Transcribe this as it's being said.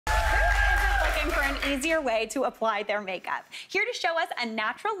easier way to apply their makeup. Here to show us a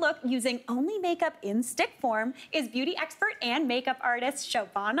natural look using only makeup in stick form is beauty expert and makeup artist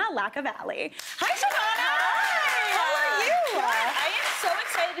Shobana Lakkavally. Hi, Shobana! Hi! How are you? Good. I am so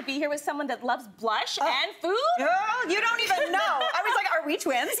excited to be here with someone that loves blush and food. Girl, you don't even know. I was like, are we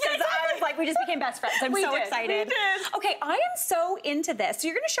twins? Because I was like, we just became best friends. I'm so excited. We did. Okay, I am so into this. So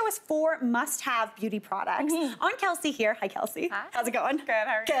you're going to show us 4 must-have beauty products. On Kelsey here. Hi, Kelsey. Hi. How's it going? Good.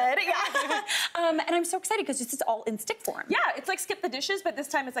 How are you? Good. Yeah. And I'm so excited because this is all in stick form. Yeah, it's like skip the dishes, but this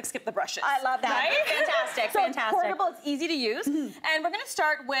time it's like skip the brushes. I love that. Right? Fantastic. So Fantastic. it's portable. It's easy to use. And we're going to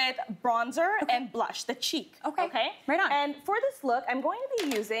start with bronzer and blush, the cheek. Okay. Right on. And for this look, I'm going to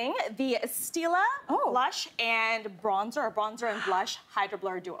be using the Stila Blush and Bronzer, or Bronzer and Blush Hydro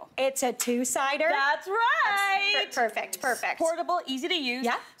Blur Duo. It's a 2-sider. That's right. Perfect. Portable, easy to use.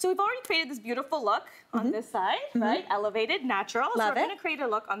 Yeah. So we've already created this beautiful look on this side, right? Elevated, natural. Love so we're it. going to create a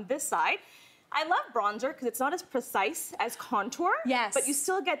look on this side. I love bronzer because it's not as precise as contour. Yes. But you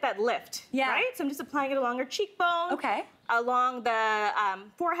still get that lift. Yeah. Right? So I'm just applying it along your cheekbone. Okay. Along the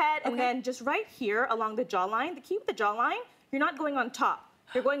forehead, and then just right here along the jawline. The key with the jawline, you're not going on top.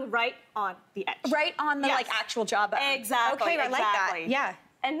 You're going right on the edge. Right on the like actual jawbone. Exactly. Okay, I like that. Yeah.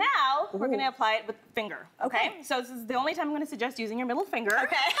 And now we're going to apply it with the finger. Okay. So this is the only time I'm going to suggest using your middle finger.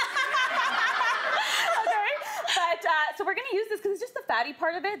 Okay. But so we're going to use this because it's just the fatty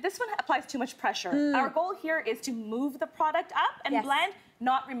part of it. This one applies too much pressure. Our goal here is to move the product up and blend,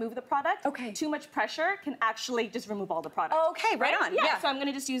 not remove the product. Okay. Too much pressure can actually just remove all the product. Okay, right on. Yeah. So I'm going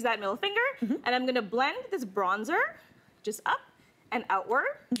to just use that middle finger, and I'm going to blend this bronzer just up and outward.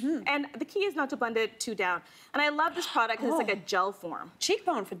 And the key is not to blend it too down. And I love this product because it's like a gel form.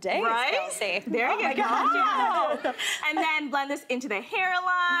 Cheekbone for days, Right? Kelsey. There you go. God. And then blend this into the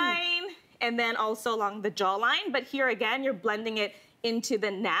hairline, and then also along the jawline. But here again, you're blending it into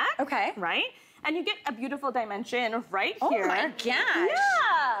the neck. Okay. Right? And you get a beautiful dimension right here. Oh my gosh.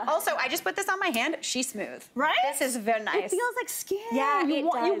 Yeah. Also, I just put this on my hand. She's smooth. Right? This is very nice. It feels like skin. Yeah, you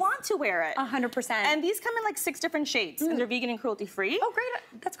it You does. want to wear it. 100%. And these come in like 6 different shades, and they're vegan and cruelty-free. Oh,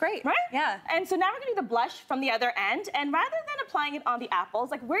 great. That's great. Right? Yeah. And so now we're going to do the blush from the other end. And rather than applying it on the apples,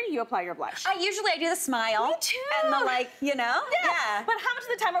 like where do you apply your blush? I do the smile. Me too. And the like, you know? Yeah. But how much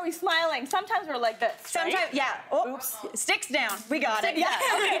of the time are we smiling? Sometimes we're like this. Sometimes, right? yeah. Oh, oops. Sticks down. We got it. Yeah.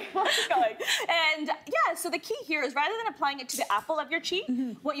 Okay. We'll keep going. And yeah, so the key here is rather than applying it to the apple of your cheek,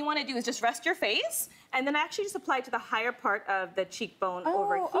 what you want to do is just rest your face and then actually just apply it to the higher part of the cheekbone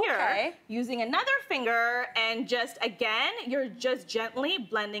over here using another finger, and just again, you're just gently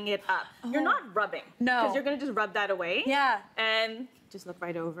blending it up. You're not rubbing. No. Because you're going to just rub that away. Yeah. And just look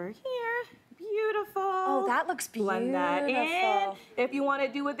right over here. Beautiful. Oh, that looks beautiful. Blend that in. If you want to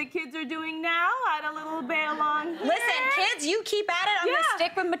do what the kids are doing now, add a little bit along here. Listen, kids, you keep at it. I'm going to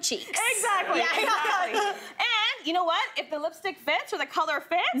stick with my cheeks. Exactly. Yeah. Exactly. And you know what? If the lipstick fits or the color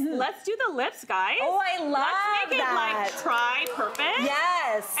fits, let's do the lips, guys. Oh, I love Let's make that. it like tri-perfect.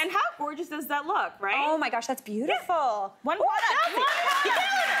 Yes. And how gorgeous does that look, right? Oh my gosh, that's beautiful. One product.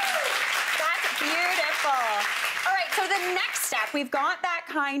 That's beautiful. All right, so the next step, we've got that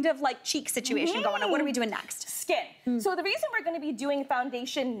kind of like cheek situation going on. What are we doing next? Skin. So the reason we're going to be doing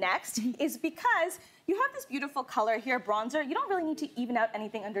foundation next is because you have this beautiful color here, bronzer. You don't really need to even out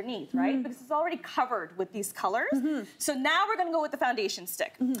anything underneath, right? Because it's already covered with these colors. So now we're going to go with the foundation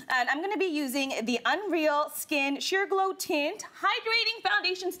stick. And I'm going to be using the Unreal Skin Sheer Glow Tint Hydrating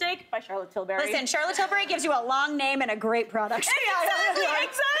Foundation Stick by Charlotte Tilbury. Listen, Charlotte Tilbury gives you a long name and a great product.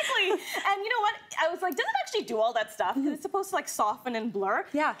 Exactly. And you know what? I was like, does it actually do all that stuff? Because it's supposed to like soften and blur.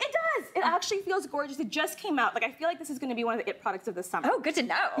 Yeah. It does. It actually feels gorgeous. It just came out. Like, I feel like this is going to be one of the it products of the summer. Oh, good to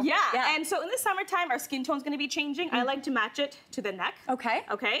know. Yeah. And so in the summertime, our skin tone's going to be changing. I like to match it to the neck. Okay.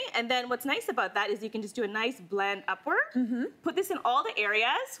 Okay. And then what's nice about that is you can just do a nice blend upward. Put this in all the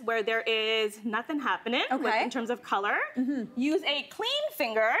areas where there is nothing happening in terms of color. Use a clean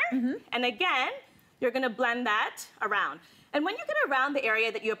finger. And again, you're going to blend that around. And when you get around the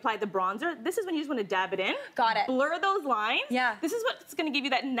area that you applied the bronzer, this is when you just want to dab it in. Got it. Blur those lines. Yeah. This is what's going to give you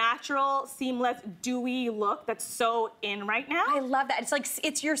that natural, seamless, dewy look that's so in right now. I love that. It's like,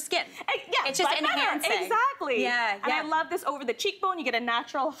 it's your skin. Yeah, it's just but better. enhancing. Exactly. Yeah, And I love this over the cheekbone. You get a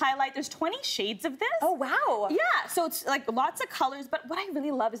natural highlight. There's 20 shades of this. Oh, wow. Yeah, so it's like lots of colors, but what I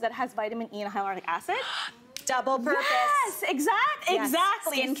really love is that it has vitamin E and hyaluronic acid. Double purpose. Yes, exactly.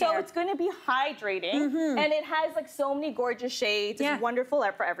 Skincare. So it's going to be hydrating, and it has like so many gorgeous shades. It's wonderful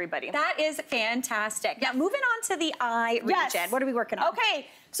for everybody. That is fantastic. Now, moving on to the eye region. What are we working on? Okay,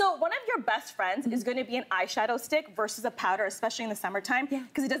 so one of your best friends is going to be an eyeshadow stick versus a powder, especially in the summertime,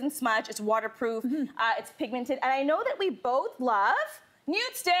 because it doesn't smudge, it's waterproof, it's pigmented, and I know that we both love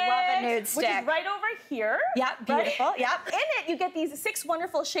nude stick. Love a nude Which stick. is right over here. Yep, beautiful. Right? Yep. In it, you get these 6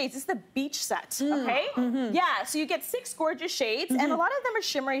 wonderful shades. This is the beach set, okay? Yeah, so you get 6 gorgeous shades, and a lot of them are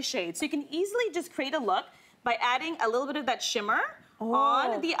shimmery shades. So you can easily just create a look by adding a little bit of that shimmer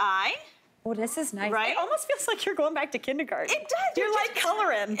on the eye. Oh, this is nice. Right? It almost feels like you're going back to kindergarten. It does. You're like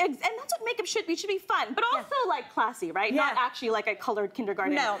coloring. And that's what makeup should be. It should be fun, but also like classy, right? Yeah. Not actually like a colored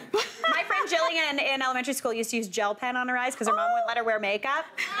kindergarten. No. My friend Jillian in elementary school used to use gel pen on her eyes because her mom wouldn't let her wear makeup.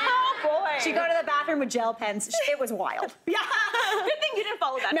 Oh boy. She'd go to the bathroom with gel pens. It was wild. Yeah. Good thing you didn't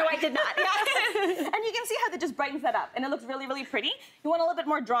follow that. No, right? I did not. Yeah. And you can see how that just brightens that up, and it looks really, really pretty. You want a little bit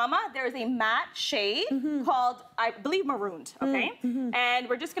more drama? There is a matte shade called, I believe, Marooned, okay? And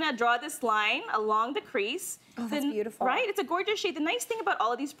we're just gonna draw this line along the crease. Oh, that's beautiful. Right? It's a gorgeous shade. The nice thing about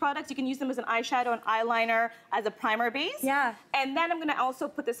all of these products, you can use them as an eyeshadow, an eyeliner, as a primer base. Yeah. And then I'm gonna also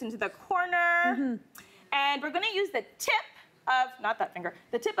put this into the corner. And we're gonna use the tip of, not that finger,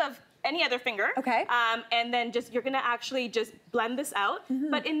 the tip of any other finger. Okay. And then you're gonna actually just blend this out,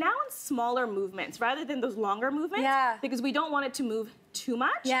 but now in smaller movements rather than those longer movements. Yeah. Because we don't want it to move too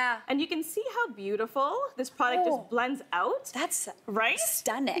much. Yeah. And you can see how beautiful this product just blends out. That's right?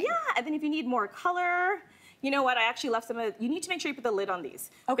 stunning. Yeah. And then if you need more color, you know what? I actually left some of you need to make sure you put the lid on these.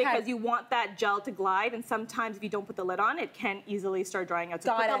 Okay. Because you want that gel to glide, and sometimes if you don't put the lid on, it can easily start drying out.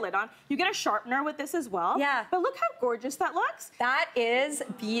 So put the lid on. You get a sharpener with this as well. Yeah. But look how gorgeous that looks. That is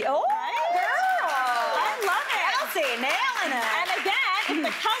beautiful. Oh, Right? girl. I love it. Elsie, nailing it. And again, if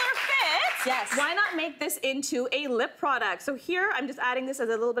the color fits, Yes. why not make this into a lip product? So here, I'm just adding this as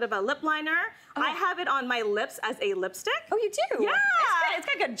a little bit of a lip liner. I have it on my lips as a lipstick. Oh, you do? Yeah. It's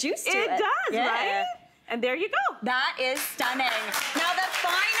got good juice to it. It does, Yeah. right? And there you go. That is stunning. Now the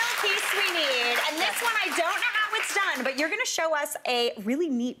final piece we need, and this one I don't know how it's done, but you're gonna show us a really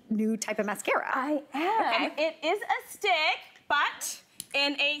neat new type of mascara. I am. Okay. It is a stick, but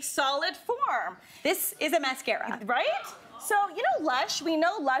in a solid form. This is a mascara. Right? So, you know Lush, we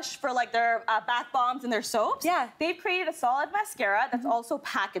know Lush for like their bath bombs and their soaps. Yeah. They've created a solid mascara that's also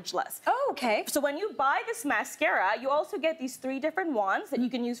packageless. Oh, okay. So when you buy this mascara, you also get these 3 different wands that you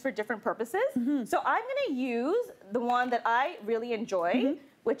can use for different purposes. So I'm gonna use the one that I really enjoy,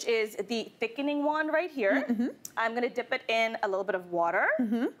 which is the thickening wand right here. I'm gonna dip it in a little bit of water,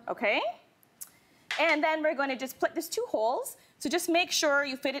 okay? And then we're gonna just put, there's 2 holes. So just make sure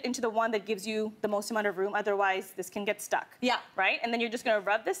you fit it into the one that gives you the most amount of room, otherwise this can get stuck. Yeah. Right? And then you're just gonna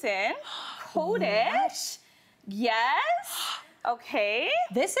rub this in, coat it. Yes. Okay.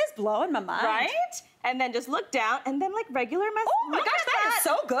 This is blowing my mind. Right? And then just look down, and then like regular mascara. Oh my gosh, that is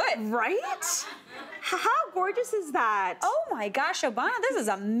so good. Right? How gorgeous is that? Oh my gosh, Shobana, this is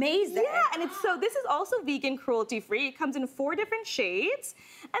amazing. Yeah, and this is also vegan, cruelty-free. It comes in 4 different shades.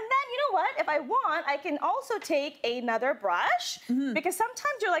 And then, you know what? If I want, I can also take another brush, because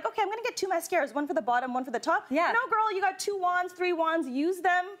sometimes you're like, okay, I'm gonna get 2 mascaras, one for the bottom, one for the top. Yeah. No, girl, you got 2 wands, 3 wands. Use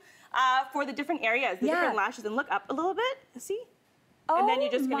them for the different areas, the different lashes. And look up a little bit, see? And then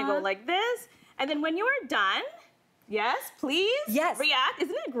you're just gonna go like this. And then when you are done, yes, please react.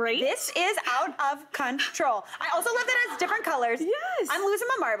 Isn't it great? This is out of control. I also love that it's different colors. Yes. I'm losing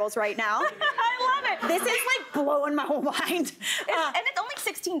my marbles right now. I love it. This is like blowing my whole mind. And it's only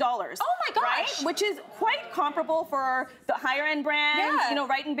 $16. Oh my gosh. Right? Which is quite comparable for the higher end brands, you know,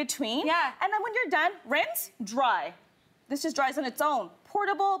 right in between. Yeah. And then when you're done, rinse, dry. This just dries on its own.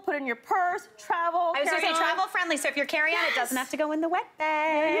 Portable, put it in your purse, travel. I was going to say travel friendly, so if you're carrying on, it doesn't have to go in the wet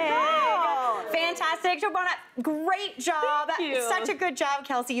bag. There you go. Fantastic, Shobana. Great job. Thank you. Such a good job,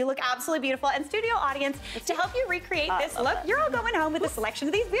 Kelsey. You look absolutely beautiful. And studio audience, to help you recreate this look, you're all going home with a selection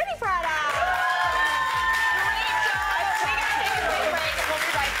of these beauty products.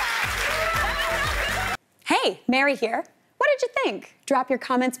 Hey, Mary here. What did you think? Drop your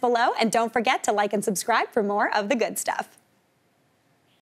comments below, and don't forget to like and subscribe for more of the good stuff.